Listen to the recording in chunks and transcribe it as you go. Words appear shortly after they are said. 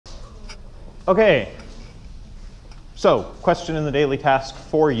Okay. So, question in the daily task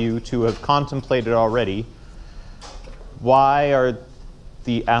for you to have contemplated already. Why are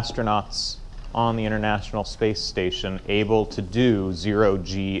the astronauts on the International Space Station able to do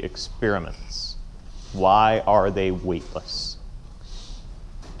zero-G experiments? Why are they weightless?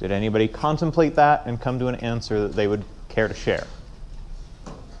 Did anybody contemplate that and come to an answer that they would care to share?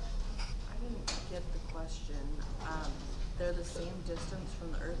 I didn't get the question. They're the same distance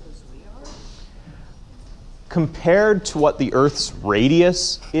from the Earth as we are? Compared to what the Earth's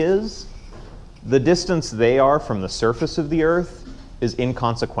radius is, the distance they are from the surface of the Earth is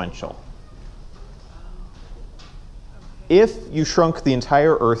inconsequential. If you shrunk the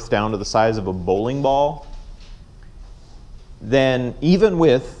entire Earth down to the size of a bowling ball, then even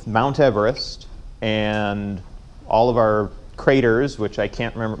with Mount Everest and all of our craters, which I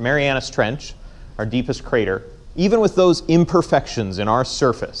can't remember, Marianas Trench, our deepest crater, even with those imperfections in our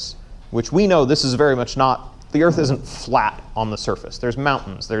surface, which we know this is very much not, the Earth isn't flat on the surface. There's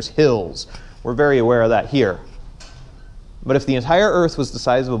mountains, there's hills. We're very aware of that here. But if the entire Earth was the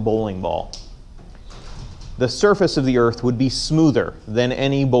size of a bowling ball, the surface of the Earth would be smoother than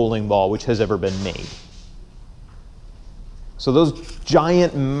any bowling ball which has ever been made. So those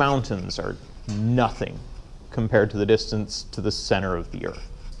giant mountains are nothing compared to the distance to the center of the Earth.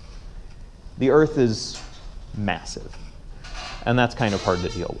 The Earth is massive, and that's kind of hard to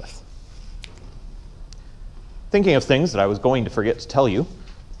deal with. Thinking of things that I was going to forget to tell you,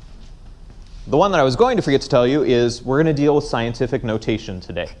 the one that I was going to forget to tell you is we're going to deal with scientific notation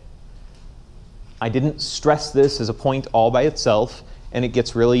today. I didn't stress this as a point all by itself, and it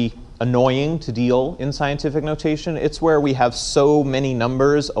gets really annoying to deal in scientific notation. It's where we have so many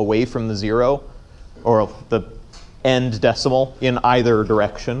numbers away from the zero, or the end decimal in either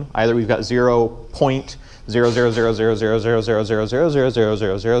direction. Either we've got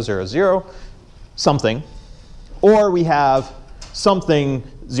 0.00000000000000000 something, or we have something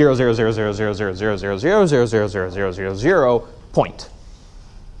 0.0000000000000 point.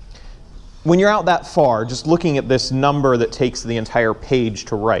 When you're out that far, just looking at this number that takes the entire page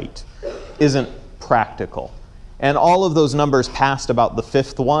to write isn't practical. And all of those numbers past about the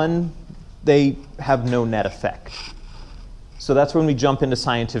fifth one, they have no net effect. So that's when we jump into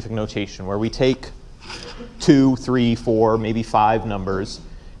scientific notation, where we take 2, 3, 4, maybe 5 numbers,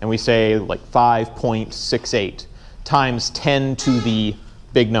 and we say like 5.68 times 10 to the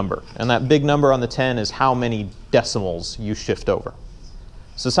big number. And that big number on the 10 is how many decimals you shift over.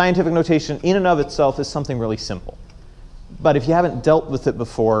 So scientific notation in and of itself is something really simple. But if you haven't dealt with it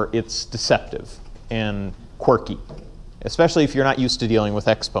before, it's deceptive and quirky, especially if you're not used to dealing with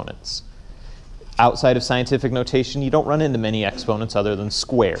exponents. Outside of scientific notation, you don't run into many exponents other than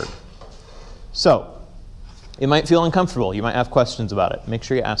squared. So it might feel uncomfortable. You might have questions about it. Make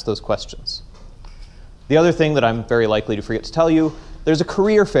sure you ask those questions. The other thing that I'm very likely to forget to tell you, there's a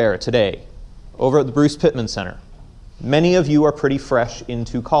career fair today over at the Bruce Pittman Center. Many of you are pretty fresh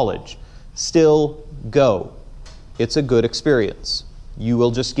into college. Still go. It's a good experience. You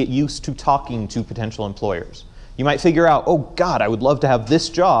will just get used to talking to potential employers. You might figure out, oh God, I would love to have this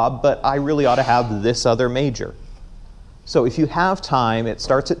job, but I really ought to have this other major. So if you have time, it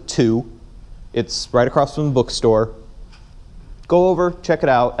starts at 2. It's right across from the bookstore. Go over, check it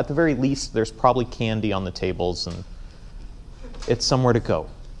out. At the very least, there's probably candy on the tables, and it's somewhere to go.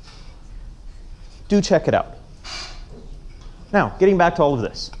 Do check it out. Now, getting back to all of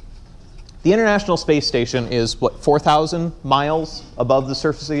this. The International Space Station is, what, 4,000 miles above the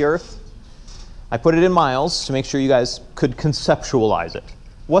surface of the Earth? I put it in miles to make sure you guys could conceptualize it.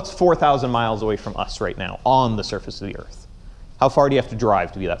 What's 4,000 miles away from us right now on the surface of the Earth? How far do you have to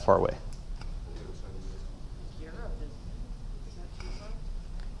drive to be that far away?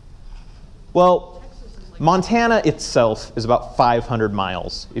 Well, Montana itself is about 500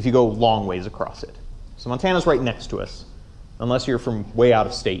 miles if you go long ways across it. So Montana's right next to us. Unless you're from way out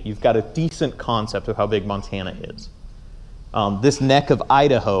of state, you've got a decent concept of how big Montana is. This neck of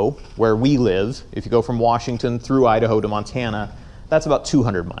Idaho, where we live, if you go from Washington through Idaho to Montana, that's about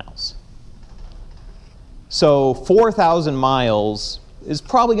 200 miles. So 4,000 miles is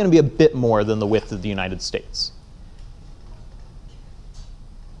probably going to be a bit more than the width of the United States.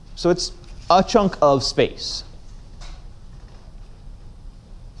 So it's a chunk of space.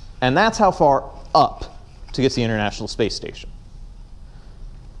 And that's how far up to get to the International Space Station.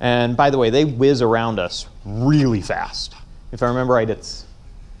 And by the way, they whiz around us really fast. If I remember right, it's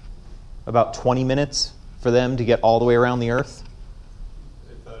about 20 minutes for them to get all the way around the Earth.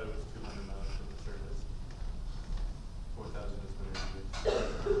 I thought it was 200 miles from the surface. 4,000 is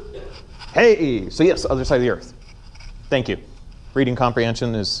 200. Hey, so yes, other side of the Earth. Thank you. Reading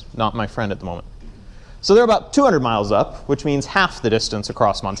comprehension is not my friend at the moment. So they're about 200 miles up, which means half the distance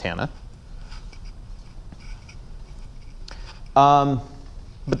across Montana.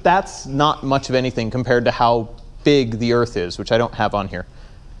 But that's not much of anything compared to how big the Earth is, which I don't have on here.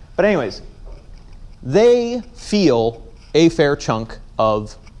 But anyways, they feel a fair chunk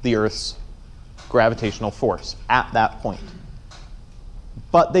of the Earth's gravitational force at that point.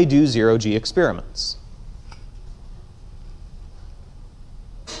 But they do zero-G experiments.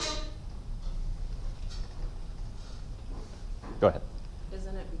 Go ahead.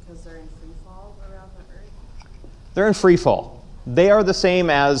 Isn't it because they're in free fall around the Earth? They're in free fall. They are the same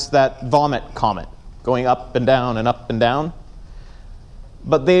as that vomit comet, going up and down and up and down.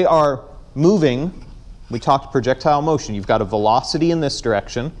 But they are moving. We talked projectile motion. You've got a velocity in this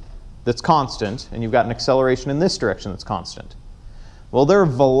direction that's constant, and you've got an acceleration in this direction that's constant. Well, their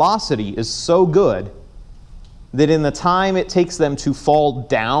velocity is so good that in the time it takes them to fall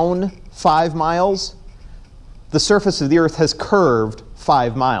down 5 miles, the surface of the Earth has curved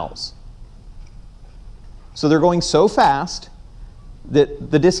 5 miles. So they're going so fast that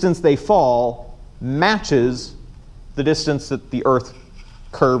the distance they fall matches the distance that the Earth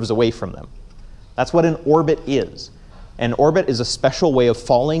curves away from them. That's what an orbit is. An orbit is a special way of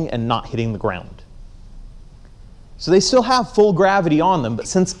falling and not hitting the ground. So they still have full gravity on them, but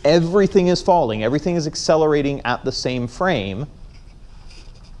since everything is falling, everything is accelerating at the same frame,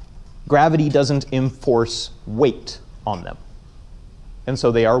 gravity doesn't enforce weight on them. And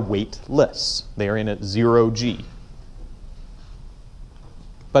so they are weightless. They are in at 0-G.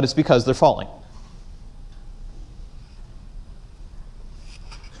 But it's because they're falling.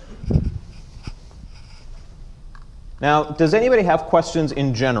 Now, does anybody have questions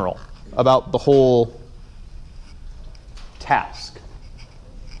in general about the whole task?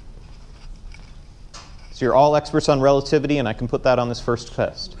 So you're all experts on relativity, and I can put that on this first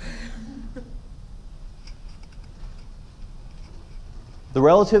test. The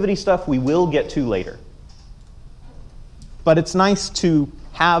relativity stuff we will get to later. But it's nice to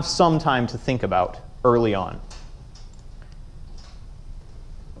have some time to think about early on.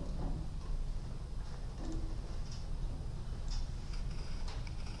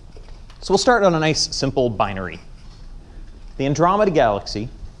 So we'll start on a nice, simple binary. The Andromeda Galaxy,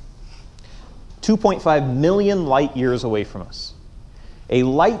 2.5 million light years away from us. A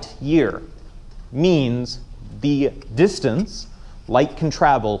light year means the distance light can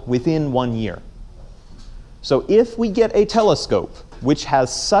travel within 1 year. So if we get a telescope which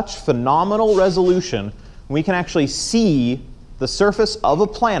has such phenomenal resolution, we can actually see the surface of a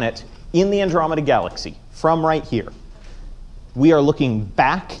planet in the Andromeda Galaxy from right here. We are looking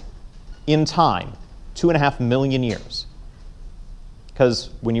back in time, 2.5 million years. Because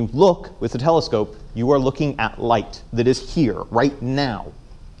when you look with the telescope, you are looking at light that is here, right now.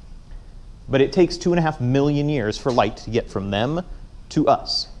 But it takes 2.5 million years for light to get from them to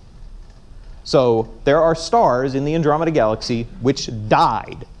us. So there are stars in the Andromeda Galaxy which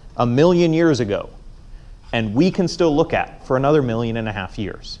died 1 million years ago, and we can still look at for another 1.5 million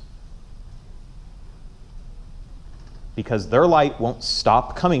years. Because their light won't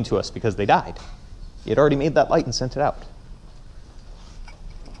stop coming to us because they died. It already made that light and sent it out.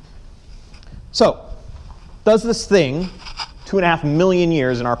 So, does this thing, 2.5 million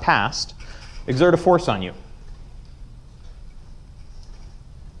years in our past, exert a force on you?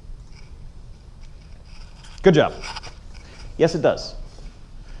 Good job. Yes, it does.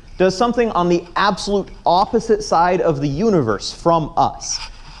 Does something on the absolute opposite side of the universe from us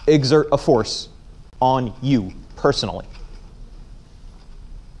exert a force on you personally?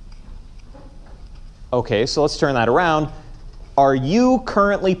 Okay, so let's turn that around. Are you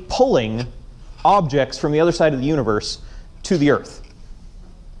currently pulling objects from the other side of the universe to the Earth?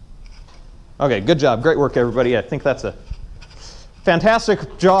 Okay, good job. Great work, everybody. I think that's a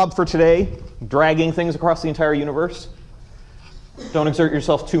fantastic job for today, dragging things across the entire universe. Don't exert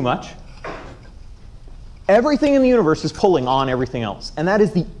yourself too much. Everything in the universe is pulling on everything else, and that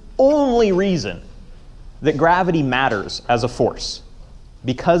is the only reason that gravity matters as a force,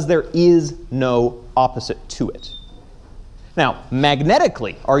 because there is no opposite to it. Now,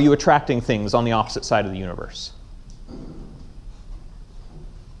 magnetically, are you attracting things on the opposite side of the universe?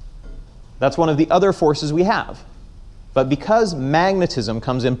 That's one of the other forces we have. But because magnetism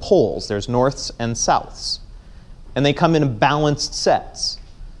comes in poles, there's norths and souths, and they come in balanced sets,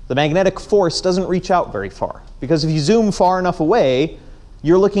 the magnetic force doesn't reach out very far. Because if you zoom far enough away,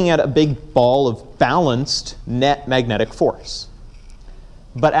 you're looking at a big ball of balanced net magnetic force.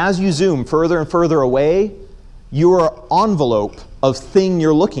 But as you zoom further and further away, your envelope of thing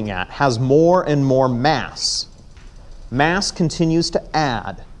you're looking at has more and more mass. mass continues to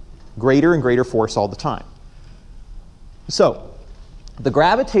add greater and greater force all the time. So, the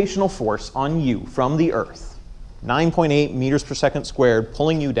gravitational force on you from the Earth, 9.8 meters per second squared,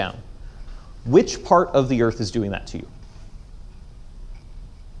 pulling you down. Which part of the Earth is doing that to you?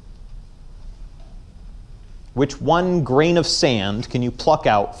 Which one grain of sand can you pluck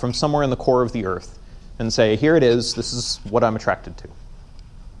out from somewhere in the core of the Earth and say, here it is, this is what I'm attracted to?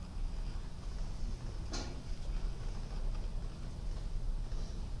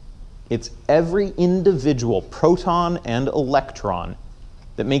 It's every individual proton and electron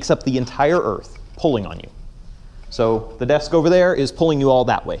that makes up the entire Earth pulling on you. So the desk over there is pulling you all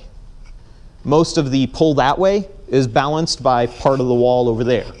that way. Most of the pull that way is balanced by part of the wall over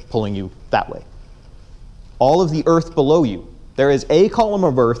there pulling you that way. All of the Earth below you, there is a column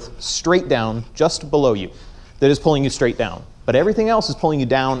of Earth straight down just below you that is pulling you straight down. But everything else is pulling you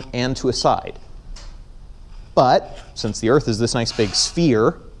down and to a side. But since the Earth is this nice big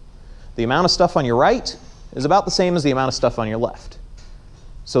sphere, the amount of stuff on your right is about the same as the amount of stuff on your left.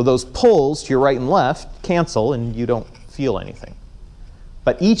 So those pulls to your right and left cancel and you don't feel anything.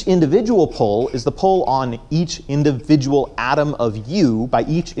 But each individual pull is the pull on each individual atom of you by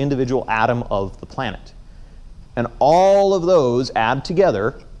each individual atom of the planet. And all of those add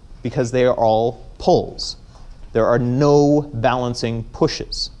together because they are all pulls. There are no balancing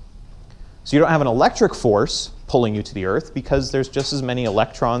pushes. So you don't have an electric force pulling you to the Earth because there's just as many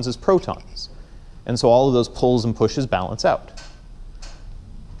electrons as protons. And so all of those pulls and pushes balance out.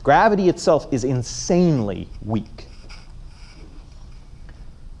 Gravity itself is insanely weak.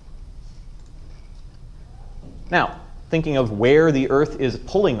 Now, thinking of where the Earth is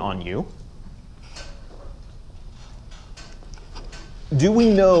pulling on you, do we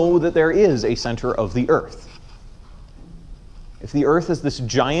know that there is a center of the Earth? If the Earth is this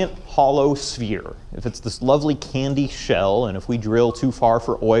giant hollow sphere, if it's this lovely candy shell, and if we drill too far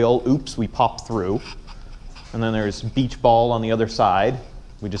for oil, oops, we pop through, and then there's beach ball on the other side,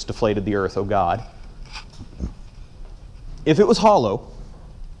 we just deflated the Earth, oh God. If it was hollow,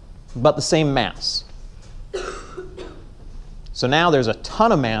 but the same mass, so now there's a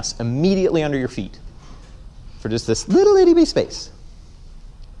ton of mass immediately under your feet for just this little itty bitty space.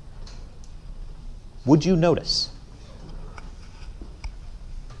 Would you notice?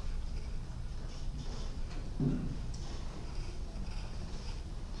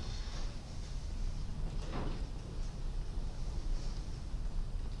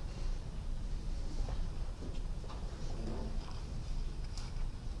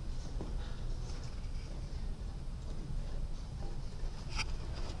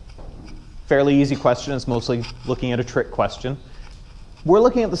 Fairly easy question. It's mostly looking at a trick question. We're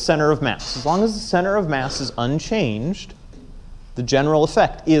looking at the center of mass. As long as the center of mass is unchanged, the general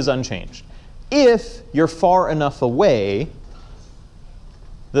effect is unchanged. If you're far enough away,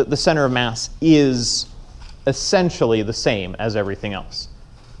 the center of mass is essentially the same as everything else.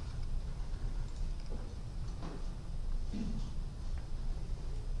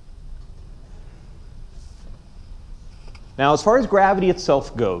 Now, as far as gravity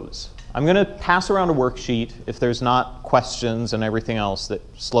itself goes, I'm going to pass around a worksheet if there's not questions and everything else that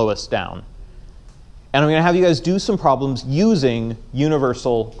slow us down. And I'm going to have you guys do some problems using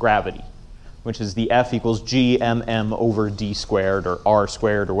universal gravity, which is the F equals gmm over d squared or r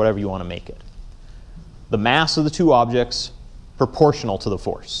squared or whatever you want to make it. The mass of the two objects proportional to the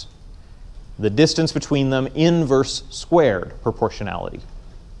force. The distance between them inverse squared proportionality.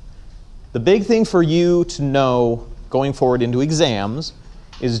 The big thing for you to know going forward into exams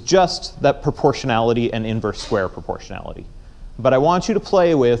is just that proportionality and inverse square proportionality. But I want you to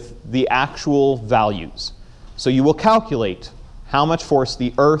play with the actual values. So you will calculate how much force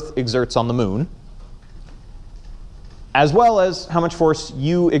the Earth exerts on the moon, as well as how much force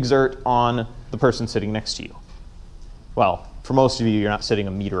you exert on the person sitting next to you. Well, for most of you, you're not sitting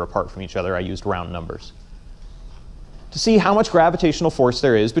a meter apart from each other. I used round numbers. To see how much gravitational force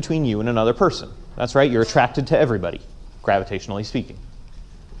there is between you and another person. That's right, you're attracted to everybody, gravitationally speaking.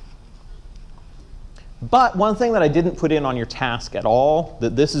 But one thing that I didn't put in on your task at all,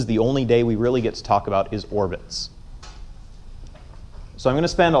 that this is the only day we really get to talk about, is orbits. So I'm going to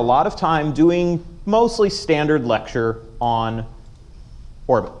spend a lot of time doing mostly standard lecture on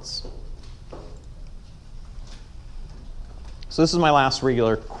orbits. So this is my last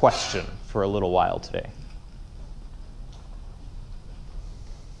regular question for a little while today.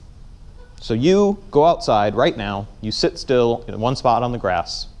 So you go outside right now, you sit still in one spot on the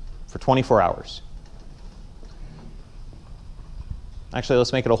grass for 24 hours. Actually,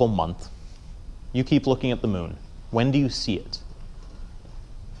 let's make it a whole month. You keep looking at the moon. When do you see it?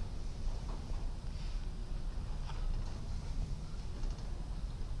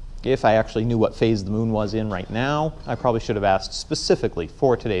 If I actually knew what phase the moon was in right now, I probably should have asked specifically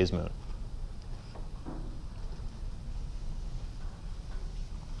for today's moon.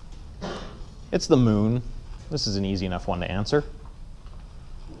 It's the moon. This is an easy enough one to answer.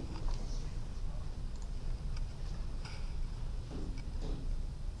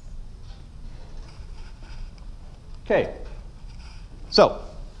 Okay, so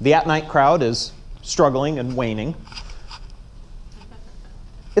the at-night crowd is struggling and waning.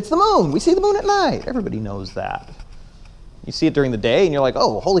 It's the moon. We see the moon at night. Everybody knows that. You see it during the day, and you're like,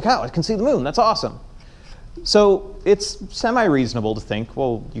 oh, holy cow, I can see the moon. That's awesome. So it's semi-reasonable to think,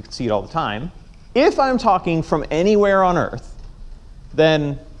 well, you can see it all the time. If I'm talking from anywhere on Earth,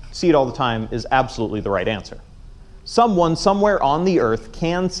 then see it all the time is absolutely the right answer. Someone somewhere on the Earth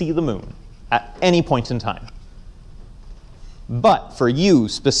can see the moon at any point in time. But for you,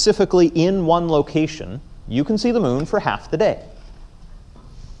 specifically in one location, you can see the moon for half the day.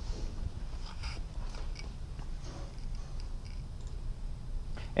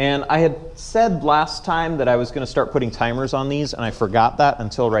 And I had said last time that I was going to start putting timers on these, and I forgot that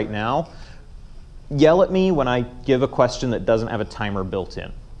until right now. Yell at me when I give a question that doesn't have a timer built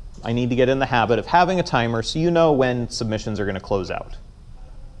in. I need to get in the habit of having a timer so you know when submissions are going to close out.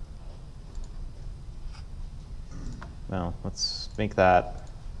 Well, let's make that.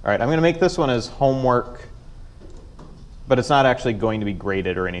 All right, I'm going to make this one as homework, but it's not actually going to be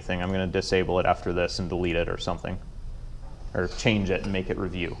graded or anything. I'm going to disable it after this and delete it or something, or change it and make it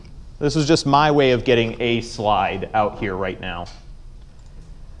review. This was just my way of getting a slide out here right now,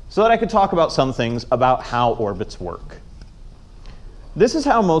 so that I could talk about some things about how orbits work. This is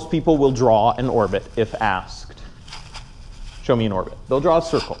how most people will draw an orbit if asked. Show me an orbit. They'll draw a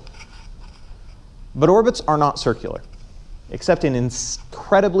circle. But orbits are not circular, except in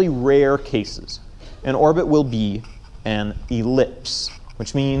incredibly rare cases. An orbit will be an ellipse,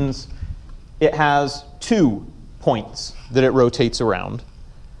 which means it has 2 points that it rotates around.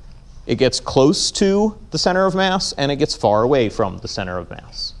 It gets close to the center of mass, and it gets far away from the center of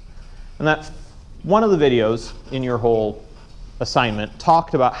mass. And that one of the videos in your whole assignment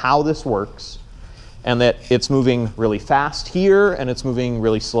talked about how this works, and that it's moving really fast here, and it's moving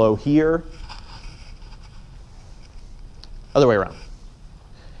really slow here. Other way around.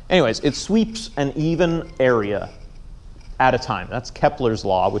 Anyways, it sweeps an even area at a time. That's Kepler's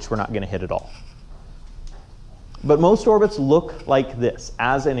law, which we're not going to hit at all. But most orbits look like this,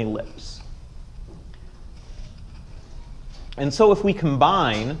 as an ellipse. And so if we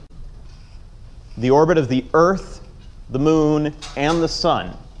combine the orbit of the Earth, the Moon, and the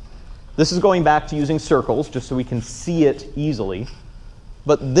Sun, this is going back to using circles, just so we can see it easily.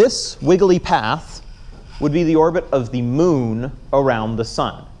 But this wiggly path would be the orbit of the Moon around the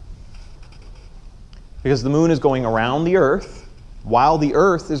Sun. Because the Moon is going around the Earth, while the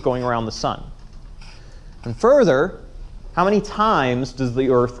Earth is going around the Sun. And further, how many times does the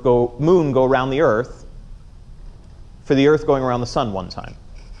Moon go around the Earth for the Earth going around the Sun one time?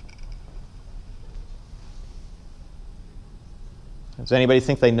 Does anybody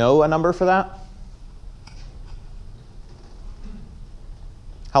think they know a number for that?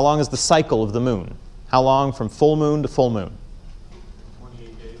 How long is the cycle of the Moon? How long from full moon to full moon?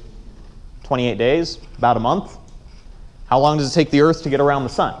 28 days. 28 days, about a month. How long does it take the Earth to get around the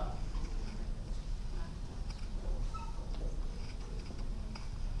Sun?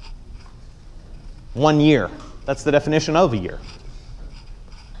 One year. That's the definition of a year.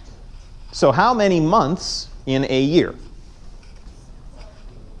 So how many months in a year?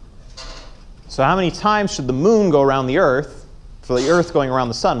 So how many times should the Moon go around the Earth for the Earth going around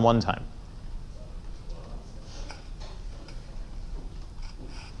the Sun one time?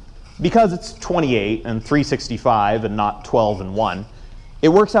 Because it's 28 and 365 and not 12 and 1, it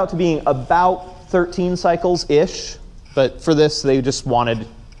works out to being about 13 cycles-ish. But for this, they just wanted,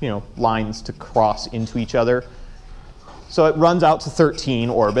 lines to cross into each other. So it runs out to 13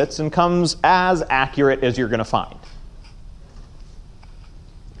 orbits and comes as accurate as you're going to find.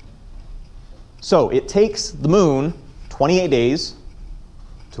 So it takes the Moon 28 days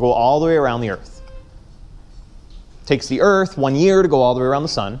to go all the way around the Earth. It takes the Earth 1 year to go all the way around the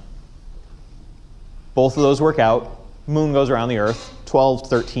Sun. Both of those work out. Moon goes around the Earth 12,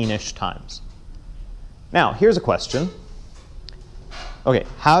 13-ish times. Now, here's a question. Okay,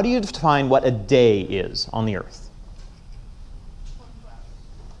 how do you define what a day is on the Earth?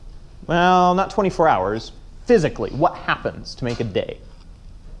 Well, not 24 hours. Physically, what happens to make a day?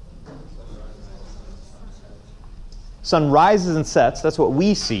 Sun rises and sets. That's what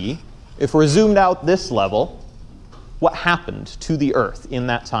we see. If we're zoomed out this level, what happened to the Earth in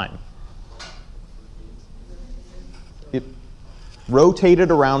that time?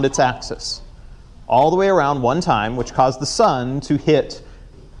 rotated around its axis, all the way around one time, which caused the sun to hit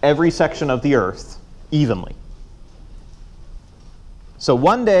every section of the Earth evenly. So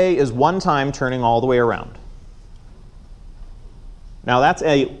one day is one time turning all the way around. Now that's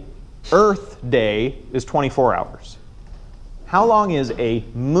a Earth day is 24 hours. How long is a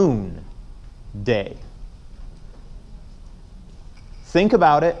moon day? Think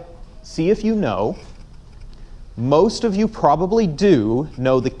about it. See if you know. Most of you probably do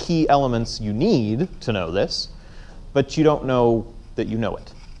know the key elements you need to know this, but you don't know that you know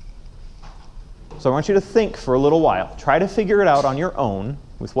it. So I want you to think for a little while. Try to figure it out on your own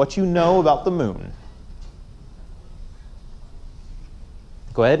with what you know about the moon.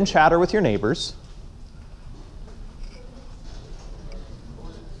 Go ahead and chatter with your neighbors.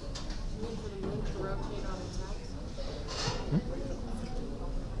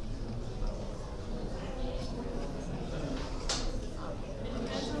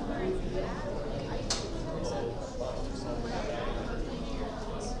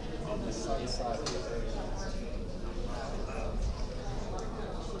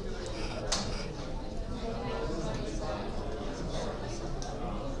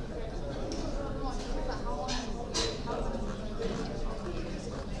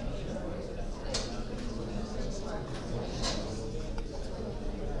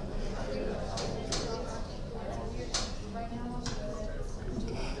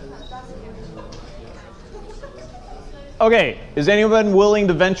 Okay, is anyone willing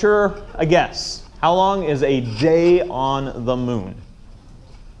to venture a guess? How long is a day on the moon?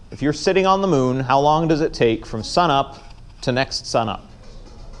 If you're sitting on the moon, how long does it take from sunup to next sunup?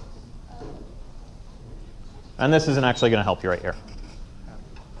 And this isn't actually going to help you right here.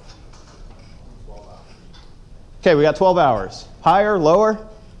 Okay, we got 12 hours. Higher, lower?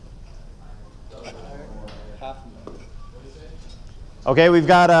 Okay, we've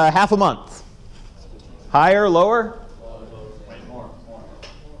got half a month. Higher, lower?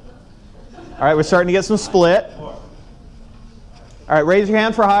 All right, we're starting to get some split. All right, raise your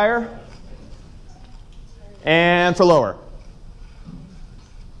hand for higher and for lower. All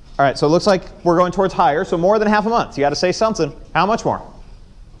right, so it looks like we're going towards higher, so more than half a month. You got to say something. How much more?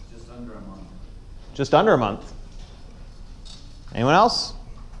 Just under a month. Just under a month. Anyone else?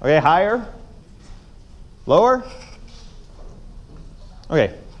 Okay, higher? Lower?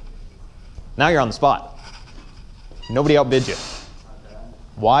 Okay. Now you're on the spot. Nobody outbid you.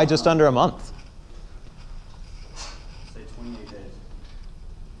 Why just under a month? Say 28 days.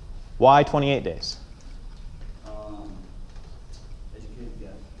 Why 28 days? Educated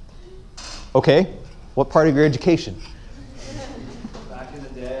guess. Okay. What part of your education? Back in the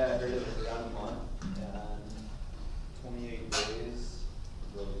day, I heard it was around a month, and 28 days is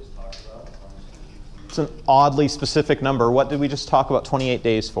what we just talked about. It's an oddly specific number. What did we just talk about 28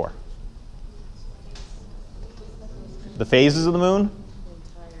 days for? The phases of the moon?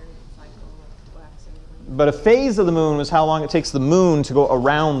 But a phase of the moon is how long it takes the moon to go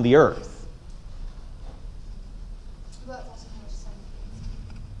around the Earth.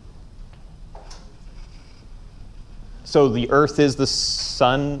 So the Earth is the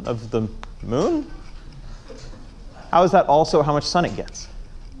sun of the moon? How is that also how much sun it gets?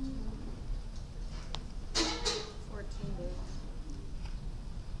 14 days.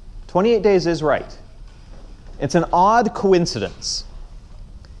 28 days is right. It's an odd coincidence.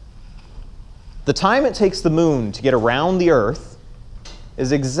 The time it takes the moon to get around the Earth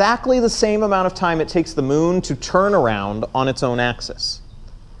is exactly the same amount of time it takes the moon to turn around on its own axis.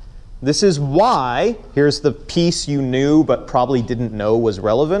 This is why, here's the piece you knew but probably didn't know was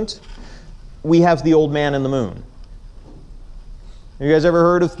relevant, we have the old man in the moon. Have you guys ever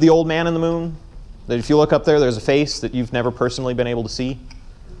heard of the old man in the moon? That if you look up there, there's a face that you've never personally been able to see?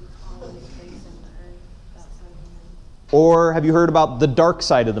 Or have you heard about the dark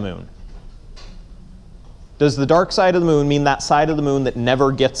side of the moon? Does the dark side of the moon mean that side of the moon that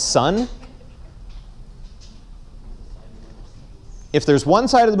never gets sun? If there's one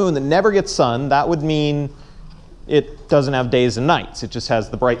side of the moon that never gets sun, that would mean it doesn't have days and nights. It just has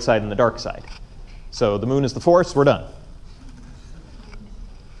the bright side and the dark side. So the moon is the force, we're done.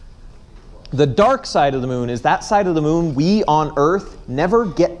 The dark side of the moon is that side of the moon we on Earth never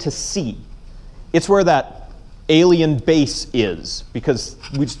get to see. It's where that alien base is, because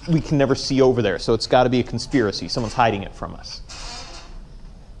we can never see over there, so it's got to be a conspiracy. Someone's hiding it from us.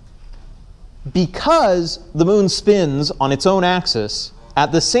 Because the moon spins on its own axis,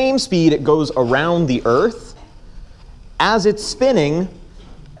 at the same speed it goes around the Earth, as it's spinning,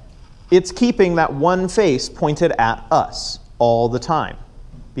 it's keeping that one face pointed at us all the time,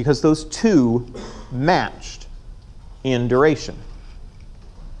 because those two matched in duration.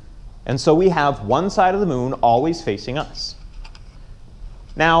 And so we have one side of the moon always facing us.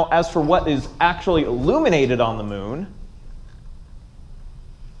 Now, as for what is actually illuminated on the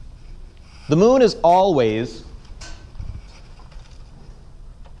moon is always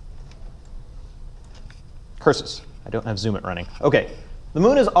curses. I don't have Zoom it running. Okay. The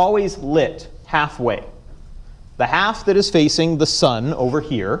moon is always lit halfway. The half that is facing the sun over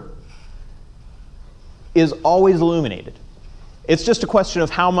here is always illuminated. It's just a question of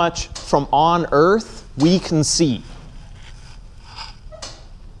how much from on Earth we can see.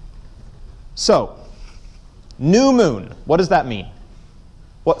 So, new moon, what does that mean?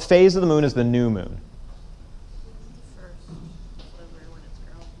 What phase of the moon is the new moon?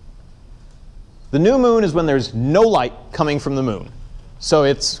 The new moon is when there's no light coming from the moon. So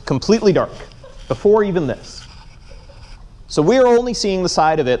it's completely dark, before even this. So we're only seeing the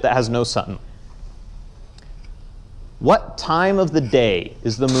side of it that has no sun. What time of the day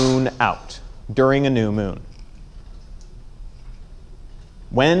is the moon out during a new moon?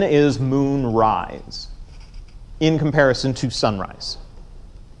 When is moon rise in comparison to sunrise?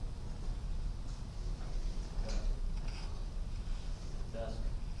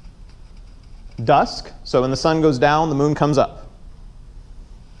 Dusk. So when the sun goes down, the moon comes up.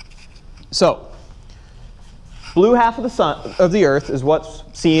 So, blue half of the sun of the Earth is what's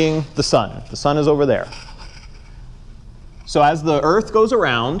seeing the sun. The sun is over there. So as the Earth goes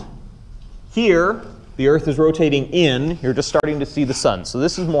around, here the Earth is rotating in. You're just starting to see the sun. So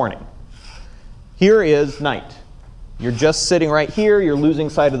this is morning. Here is night. You're just sitting right here. You're losing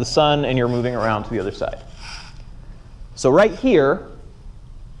sight of the sun, and you're moving around to the other side. So right here,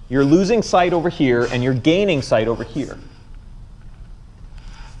 you're losing sight over here, and you're gaining sight over here.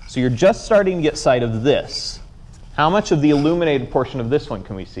 So you're just starting to get sight of this. How much of the illuminated portion of this one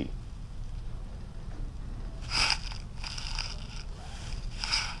can we see?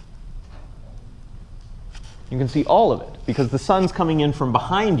 You can see all of it, because the sun's coming in from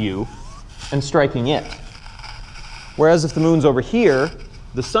behind you and striking it. Whereas if the moon's over here,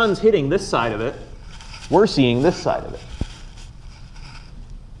 the sun's hitting this side of it, we're seeing this side of it.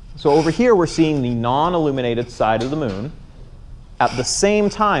 So over here, we're seeing the non-illuminated side of the moon at the same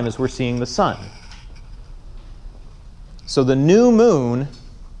time as we're seeing the sun. So the new moon,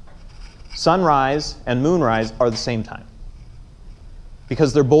 sunrise and moonrise are the same time,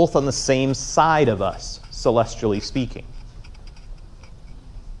 because they're both on the same side of us, celestially speaking.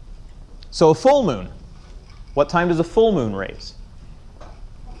 So a full moon, what time does a full moon raise?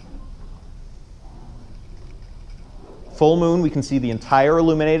 Full moon, we can see the entire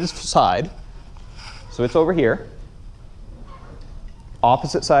illuminated side. So it's over here.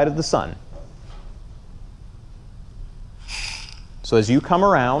 Opposite side of the sun. So as you come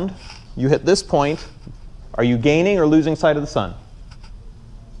around, you hit this point. Are you gaining or losing sight of the sun?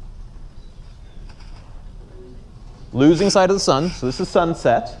 Losing sight of the sun. So this is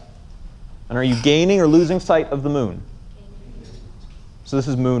sunset. And are you gaining or losing sight of the moon? So this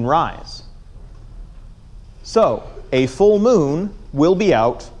is moonrise. So a full moon will be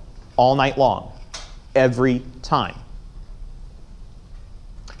out all night long, every time.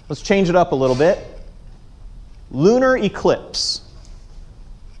 Let's change it up a little bit. Lunar eclipse.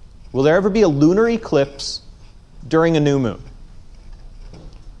 Will there ever be a lunar eclipse during a new moon?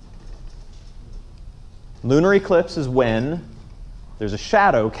 Lunar eclipse is when there's a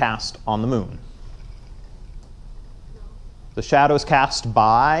shadow cast on the moon. The shadow is cast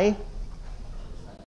by